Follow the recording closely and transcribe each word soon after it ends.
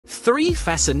3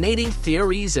 fascinating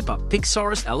theories about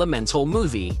Pixar's Elemental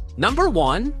movie. Number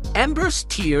 1. Ember's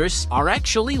tears are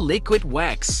actually liquid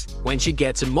wax. When she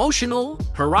gets emotional,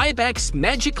 her eye bags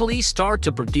magically start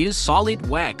to produce solid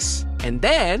wax. And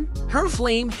then, her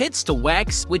flame hits the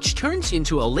wax, which turns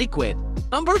into a liquid.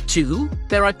 Number 2.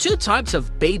 There are 2 types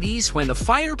of babies when a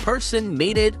fire person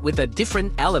mated with a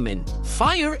different element.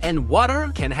 Fire and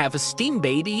water can have a steam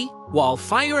baby, while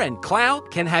fire and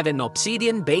cloud can have an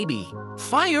obsidian baby.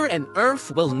 Fire and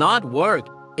earth will not work.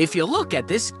 If you look at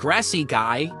this grassy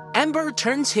guy, Ember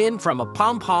turns him from a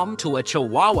pom-pom to a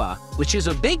chihuahua, which is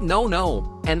a big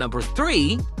no-no. And number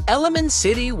 3, Element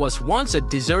City was once a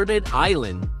deserted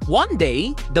island. One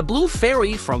day, the blue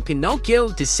fairy from Pinocchio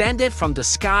descended from the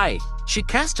sky. She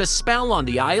cast a spell on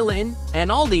the island,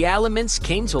 and all the elements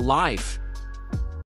came to life.